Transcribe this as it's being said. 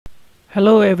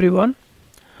Hello everyone,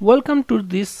 welcome to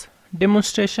this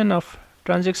demonstration of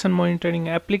transaction monitoring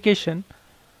application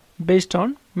based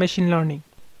on machine learning.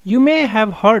 You may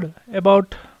have heard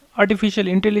about artificial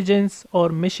intelligence or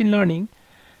machine learning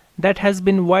that has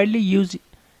been widely used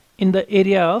in the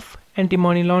area of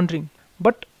anti-money laundering,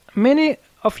 but many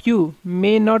of you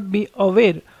may not be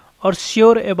aware or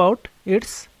sure about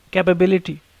its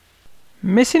capability.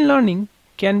 Machine learning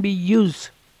can be used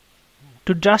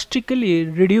to drastically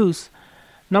reduce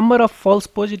number of false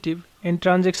positive in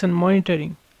transaction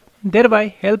monitoring, thereby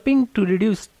helping to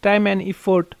reduce time and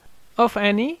effort of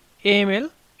any AML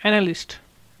analyst.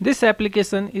 This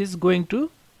application is going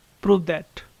to prove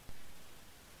that.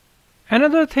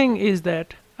 Another thing is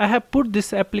that I have put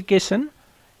this application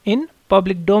in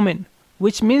public domain,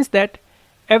 which means that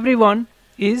everyone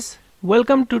is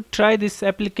welcome to try this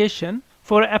application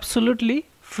for absolutely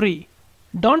free.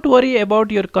 Don't worry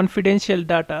about your confidential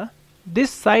data.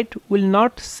 This site will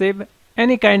not save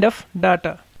any kind of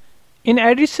data. In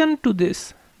addition to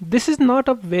this is not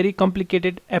a very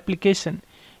complicated application.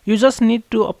 You just need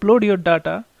to upload your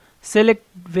data, select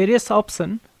various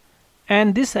options,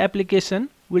 and this application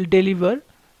will deliver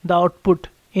the output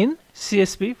in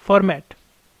CSV format.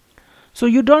 So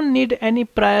you don't need any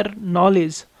prior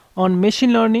knowledge on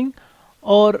machine learning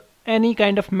or any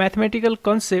kind of mathematical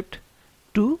concept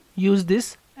to use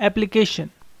this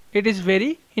application. It is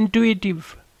very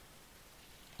intuitive.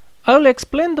 I will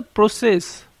explain the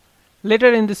process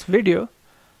later in this video.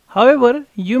 However,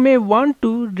 you may want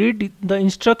to read the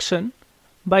instruction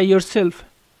by yourself.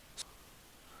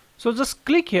 So just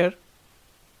click here.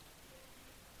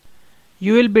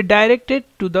 You will be directed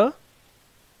to the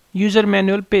user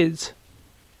manual page.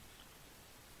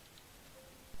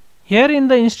 Here in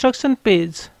the instruction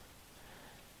page,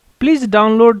 please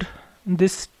download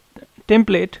this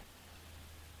template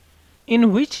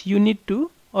in which you need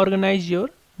to organize your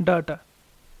data.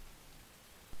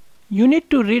 You need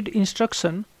to read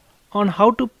instruction on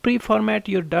how to pre-format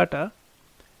your data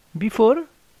before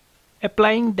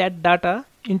applying that data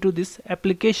into this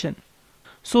application.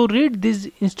 So read this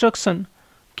instruction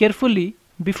carefully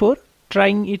before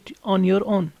trying it on your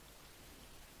own.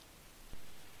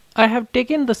 I have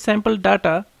taken the sample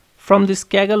data from this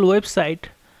Kaggle website.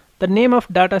 The name of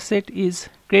dataset is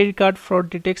credit card fraud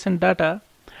detection data.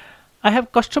 I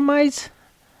have customized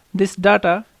this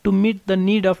data to meet the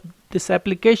need of this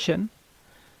application.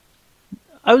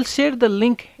 I will share the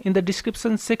link in the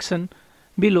description section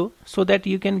below so that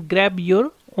you can grab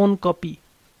your own copy.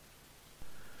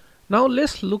 Now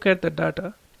let's look at the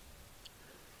data.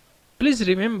 Please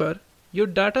remember, your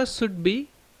data should be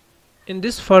in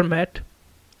this format.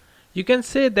 You can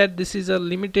say that this is a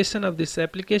limitation of this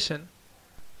application,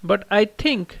 but I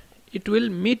think it will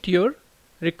meet your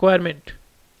requirement.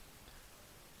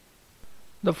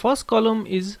 The first column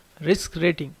is risk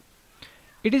rating.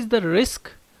 It is the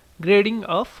risk grading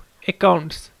of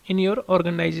accounts in your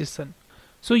organization.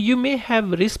 So you may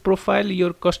have risk profile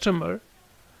your customer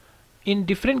in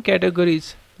different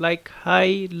categories like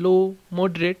high, low,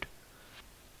 moderate.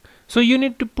 So you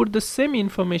need to put the same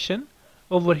information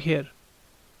over here.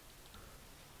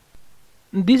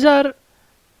 These are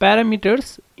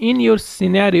parameters in your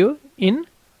scenario in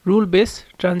rule-based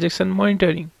transaction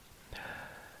monitoring.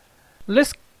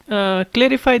 Let's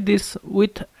clarify this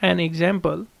with an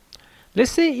example.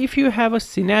 Let's say if you have a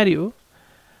scenario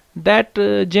that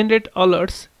generate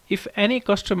alerts if any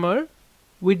customer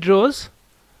withdraws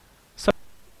some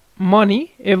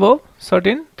money above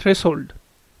certain threshold.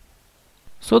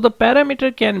 So the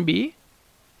parameter can be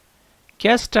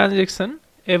cash transaction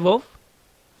above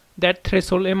that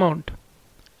threshold amount.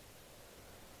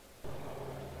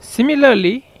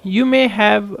 Similarly, you may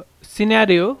have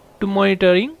scenario to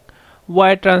monitoring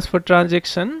wire transfer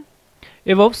transaction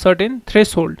above certain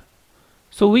threshold.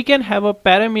 So we can have a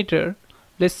parameter,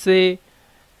 let's say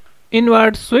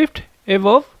inward swift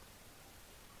above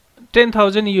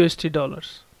 10,000 USD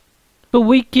dollars. So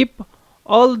we keep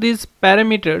all these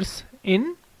parameters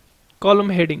in column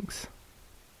headings.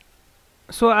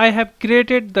 So I have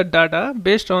created the data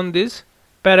based on these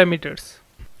parameters.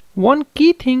 One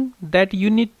key thing that you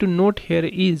need to note here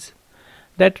is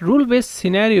that rule-based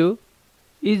scenario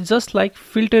is just like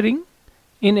filtering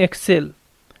in Excel.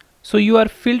 So you are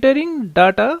filtering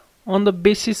data on the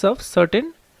basis of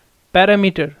certain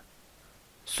parameter.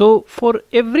 So for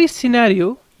every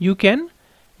scenario you can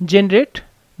generate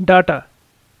data.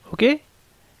 Okay,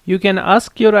 you can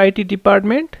ask your IT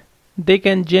department, they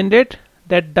can generate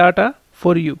that data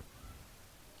for you.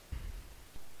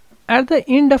 At the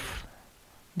end of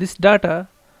this data,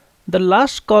 the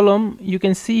last column you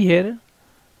can see here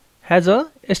has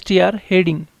a str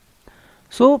heading.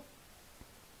 So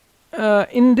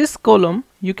In this column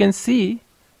you can see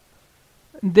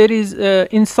there is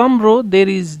in some row there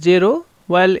is 0,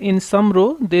 while in some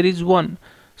row there is 1.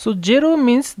 So 0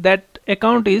 means that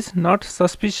account is not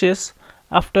suspicious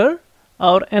after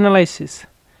our analysis,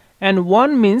 and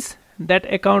 1 means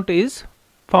that account is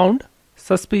found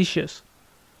suspicious.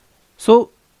 So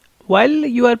while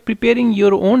you are preparing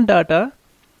your own data,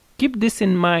 keep this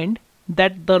in mind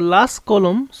that the last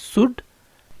column should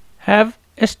have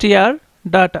str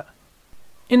data.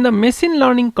 In the machine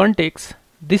learning context,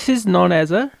 this is known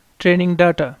as a training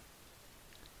data.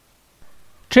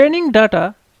 Training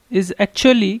data is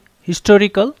actually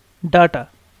historical data.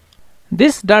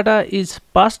 This data is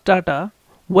past data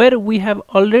where we have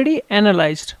already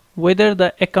analyzed whether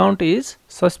the account is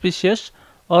suspicious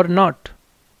or not.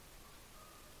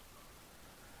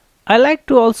 I like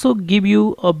to also give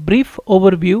you a brief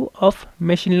overview of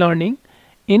machine learning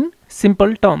in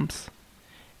simple terms.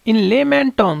 In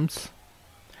layman terms,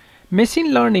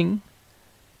 machine learning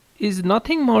is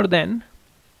nothing more than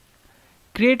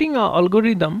creating an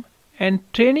algorithm and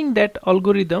training that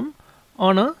algorithm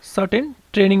on a certain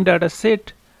training data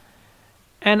set,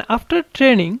 and after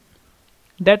training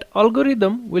that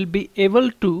algorithm will be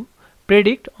able to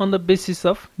predict on the basis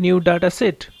of new data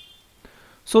set.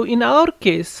 So in our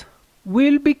case,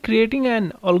 we will be creating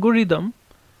an algorithm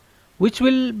which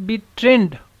will be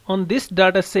trained on this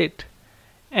data set,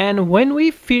 and when we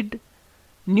feed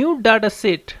new data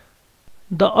set,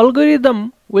 the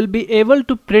algorithm will be able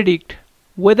to predict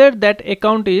whether that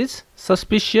account is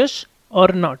suspicious or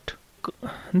not.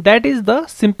 That is the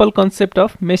simple concept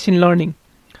of machine learning.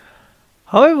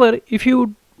 However, if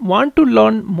you want to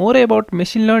learn more about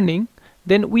machine learning,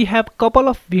 then we have couple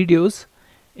of videos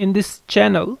in this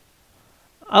channel.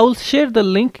 I will share the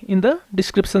link in the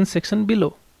description section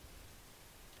below.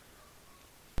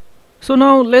 So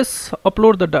now let's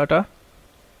upload the data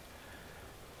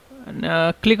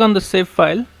and click on the save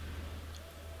file.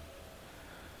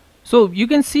 So you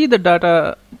can see the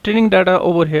data, training data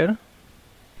over here.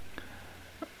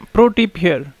 Pro tip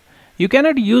here, you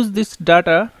cannot use this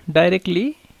data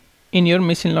directly in your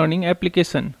machine learning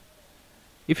application.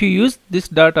 If you use this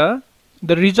data,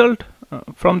 the result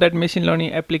from that machine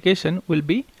learning application will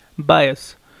be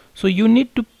biased. So you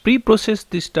need to pre-process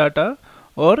this data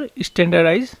or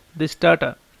standardize this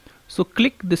data. So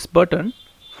click this button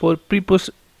for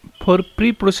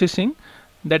pre-processing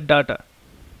that data.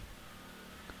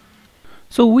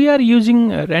 So we are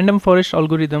using a random forest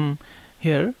algorithm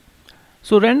here.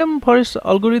 So random forest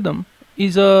algorithm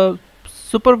is a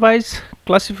supervised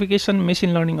classification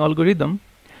machine learning algorithm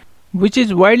which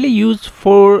is widely used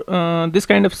for this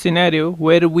kind of scenario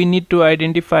where we need to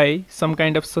identify some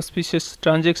kind of suspicious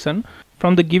transaction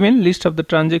from the given list of the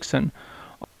transaction.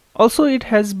 Also, it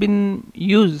has been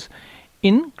used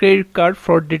in credit card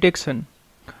fraud detection,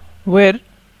 where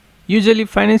usually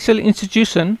financial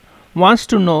institution wants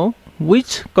to know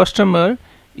which customer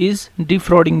is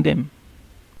defrauding them,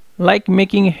 like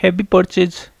making a heavy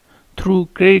purchase through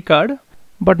credit card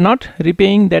but not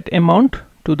repaying that amount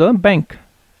to the bank.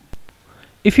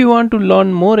 If you want to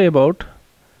learn more about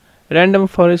random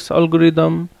forest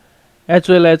algorithm as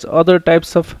well as other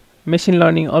types of machine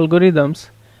learning algorithms,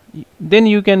 then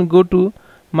you can go to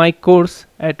my course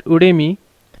at Udemy,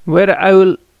 where I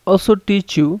will also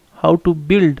teach you how to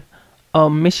build a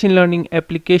machine learning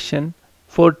application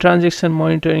for transaction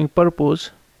monitoring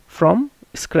purpose from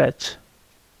scratch.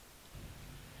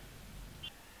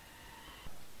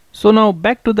 So now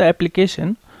back to the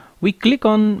application, we click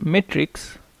on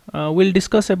metrics. We'll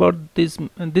discuss about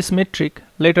this metric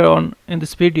later on in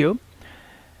this video,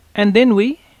 and then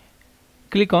we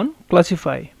click on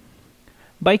classify.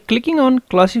 By clicking on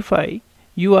classify,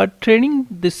 you are training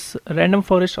this random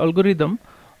forest algorithm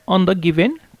on the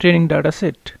given training data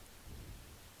set.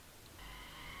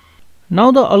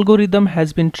 Now the algorithm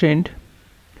has been trained.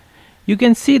 You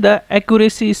can see the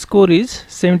accuracy score is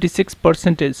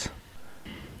 76%,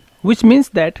 which means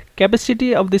that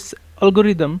capacity of this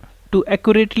algorithm to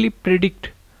accurately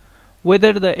predict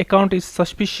whether the account is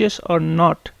suspicious or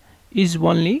not is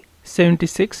only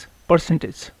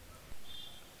 76%.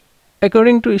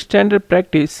 According to standard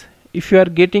practice, if you are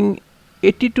getting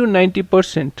 80 to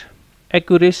 90%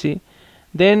 accuracy,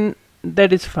 then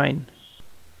that is fine.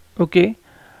 Okay,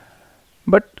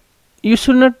 but you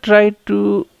should not try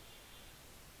to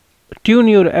tune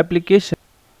your application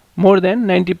more than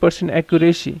 90%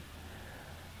 accuracy,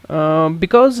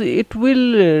 because it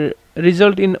will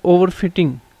result in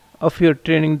overfitting of your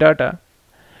training data,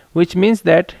 which means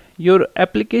that your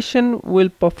application will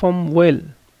perform well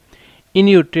in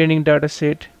your training data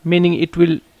set, meaning it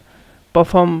will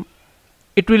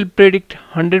predict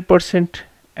 100%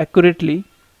 accurately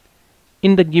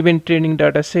in the given training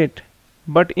data set,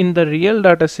 but in the real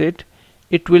data set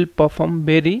it will perform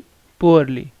very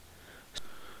poorly.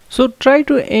 So try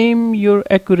to aim your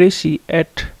accuracy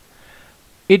at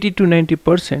 80 to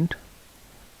 90%,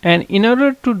 and in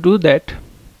order to do that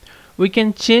we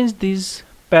can change these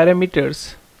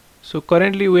parameters. So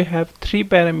currently we have 3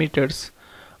 parameters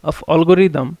of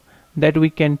algorithm that we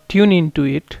can tune into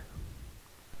it.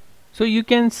 So you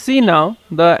can see now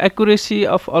the accuracy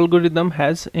of algorithm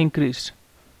has increased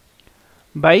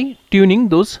by tuning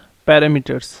those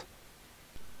parameters.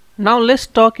 Now let's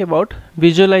talk about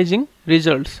visualizing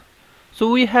results.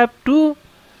 So we have two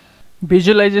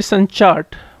visualization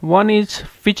chart. One is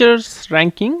features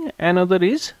ranking, another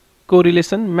is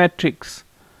correlation matrix.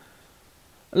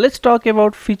 Let's talk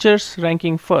about features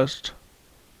ranking first.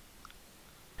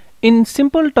 In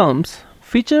simple terms,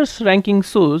 features ranking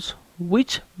shows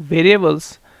which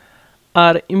variables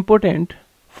are important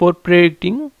for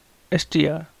predicting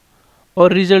STR or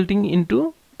resulting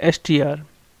into STR.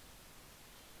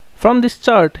 From this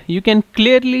chart you can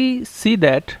clearly see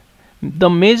that the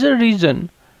major reason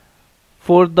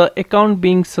for the account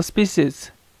being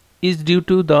suspicious is due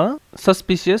to the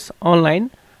suspicious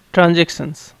online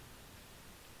transactions.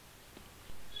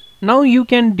 Now you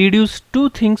can deduce two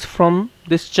things from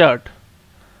this chart.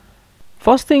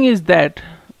 First thing is that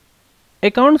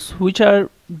accounts which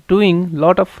are doing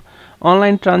lot of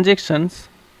online transactions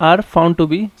are found to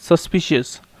be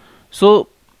suspicious. So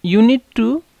you need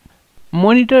to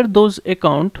monitor those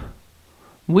accounts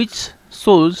which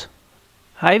shows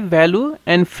high value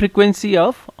and frequency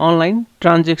of online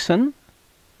transaction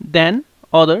than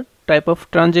other type of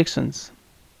transactions.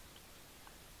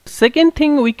 Second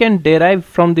thing we can derive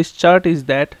from this chart is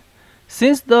that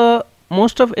since the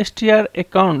most of STR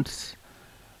accounts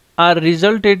are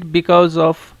resulted because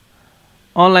of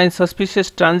online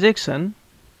suspicious transaction,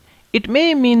 it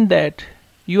may mean that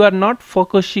you are not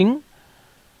focusing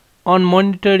on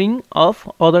monitoring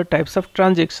of other types of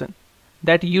transaction,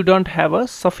 that you don't have a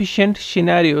sufficient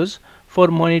scenarios for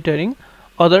monitoring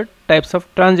other types of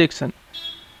transaction.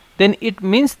 Then it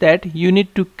means that you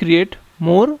need to create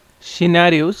more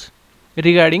scenarios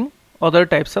regarding other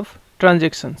types of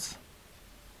transactions.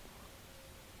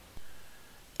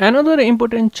 Another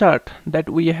important chart that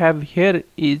we have here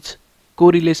is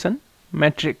correlation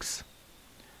matrix.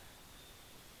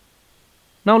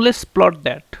 Now let's plot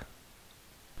that.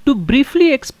 To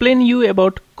briefly explain you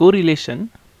about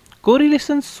correlation,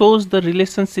 correlation shows the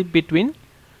relationship between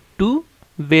two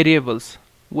variables,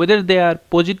 whether they are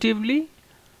positively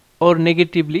or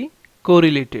negatively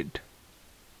correlated.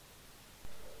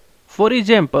 For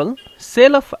example,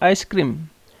 sale of ice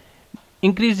cream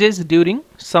increases during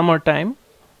summer time,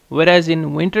 whereas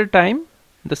in winter time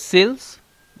the sales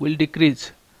will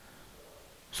decrease.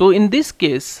 So in this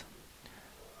case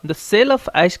the sale of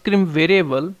ice cream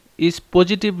variable is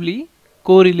positively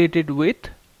correlated with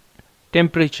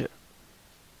temperature.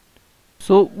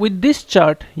 So with this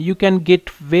chart you can get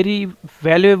very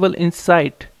valuable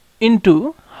insight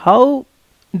into how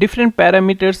different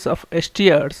parameters of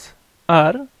STRs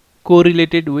are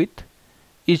correlated with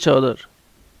each other.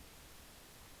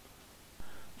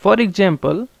 For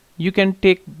example, you can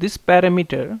take this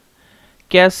parameter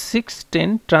cash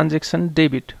 610 transaction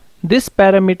debit. This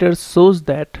parameter shows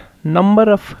that number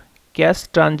of cash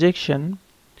transaction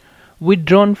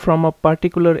withdrawn from a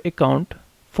particular account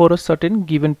for a certain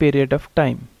given period of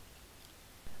time.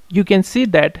 You can see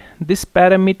that this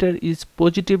parameter is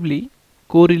positively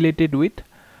correlated with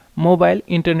mobile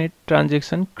internet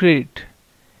transaction credit,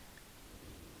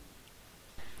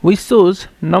 which shows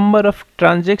number of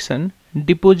transaction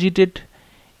deposited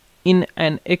in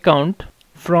an account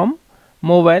from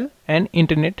mobile and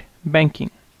internet banking.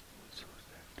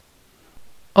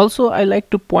 Also, I like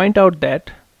to point out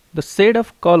that the shade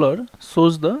of color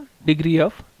shows the degree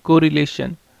of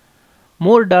correlation.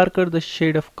 More darker the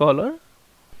shade of color,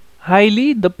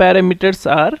 highly the parameters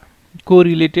are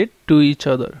correlated to each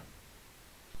other.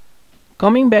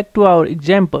 Coming back to our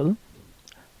example,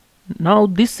 now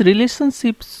this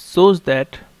relationship shows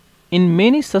that in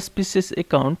many suspicious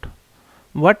account,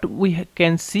 what we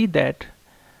can see that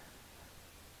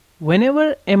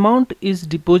whenever amount is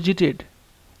deposited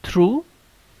through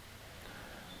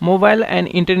mobile and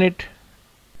internet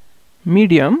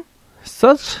medium,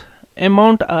 such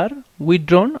amount are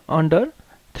withdrawn under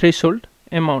threshold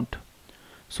amount.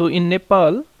 So in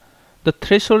Nepal the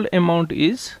threshold amount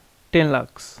is 10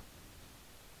 lakhs.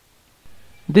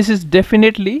 This is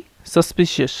definitely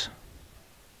suspicious.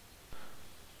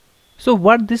 So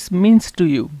what this means to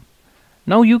you?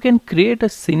 Now you can create a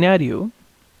scenario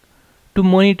to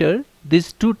monitor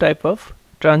these two type of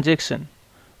transaction.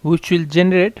 which will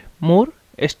generate more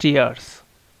STRs.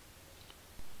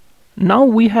 Now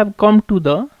we have come to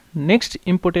the next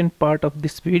important part of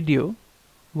this video,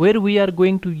 where we are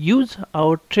going to use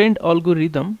our trained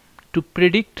algorithm to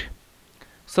predict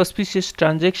suspicious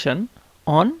transaction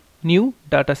on new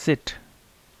dataset.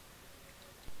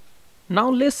 Now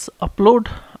let's upload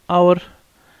our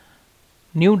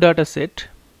new dataset,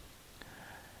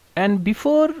 and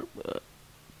before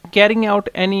carrying out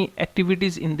any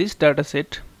activities in this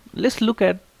dataset, let's look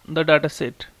at the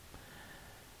dataset.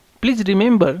 Please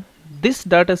remember, this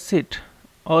dataset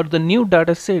or the new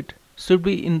dataset should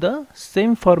be in the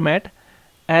same format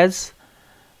as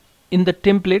in the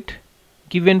template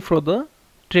given for the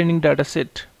training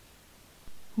dataset.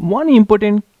 One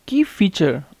important key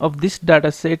feature of this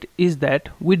dataset is that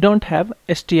we don't have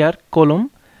str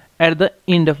column at the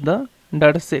end of the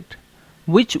dataset,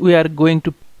 which we are going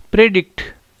to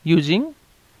predict using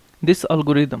this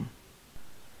algorithm.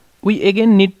 We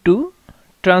again need to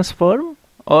transform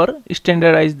or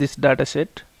standardize this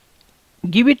dataset.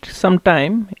 Give it some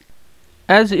time,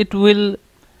 as it will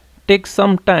take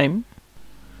some time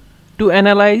to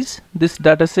analyze this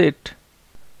dataset.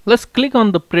 Let's click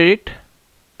on the predict,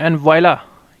 and voila,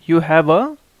 you have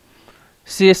a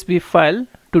CSV file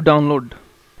to download.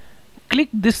 Click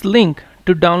this link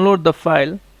to download the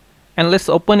file, and let's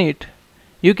open it.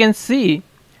 You can see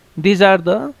these are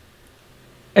the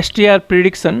STR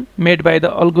prediction made by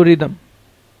the algorithm.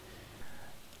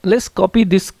 Let's copy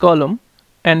this column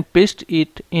and paste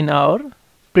it in our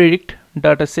predict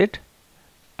dataset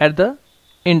at the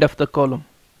end of the column.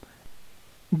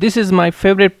 This is my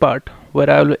favorite part, where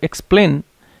I will explain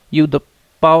you the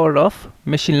power of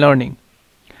machine learning.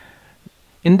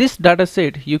 In this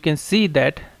dataset, you can see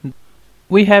that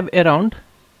we have around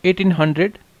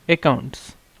 1800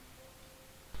 accounts.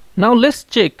 Now let's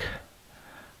check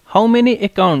how many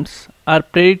accounts are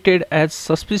predicted as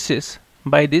suspicious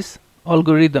by this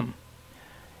algorithm.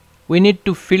 We need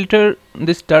to filter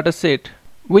this dataset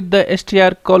with the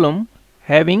str column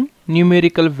having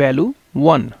numerical value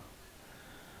 1.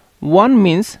 1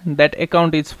 means that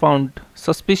account is found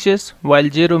suspicious, while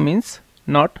 0 means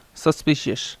not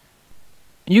suspicious.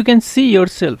 You can see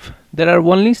yourself, there are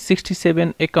only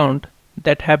 67 accounts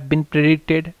that have been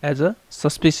predicted as a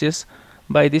suspicious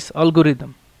by this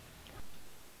algorithm.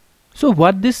 So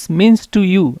what this means to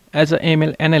you as a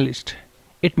ML analyst?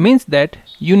 It means that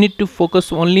you need to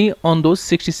focus only on those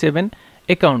 67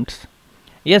 accounts.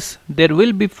 Yes, there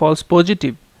will be false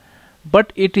positive,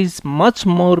 but it is much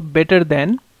more better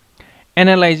than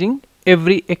analyzing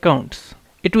every account.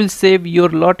 It will save your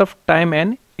lot of time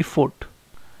and effort.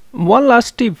 One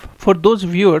last tip for those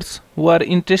viewers who are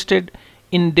interested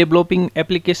in developing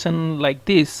application like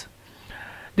this.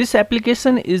 This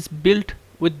application is built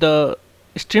with the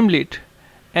Streamlit,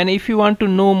 and if you want to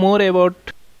know more about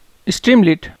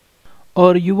Streamlit,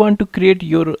 or you want to create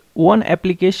your own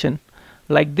application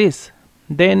like this,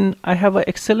 then I have an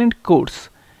excellent course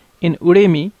in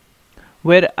Udemy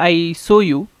where I show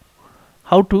you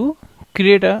how to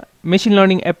create a machine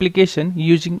learning application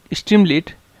using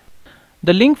Streamlit.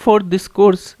 The link for this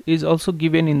course is also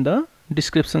given in the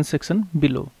description section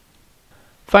below.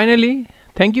 Finally,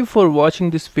 thank you for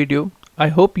watching this video. I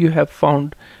hope you have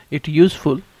found it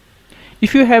useful.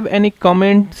 If you have any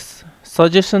comments,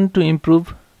 suggestion to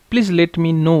improve, please let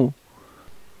me know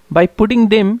by putting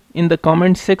them in the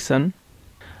comment section.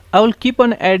 I will keep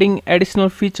on adding additional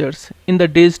features in the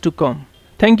days to come.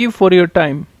 Thank you for your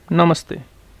time. Namaste.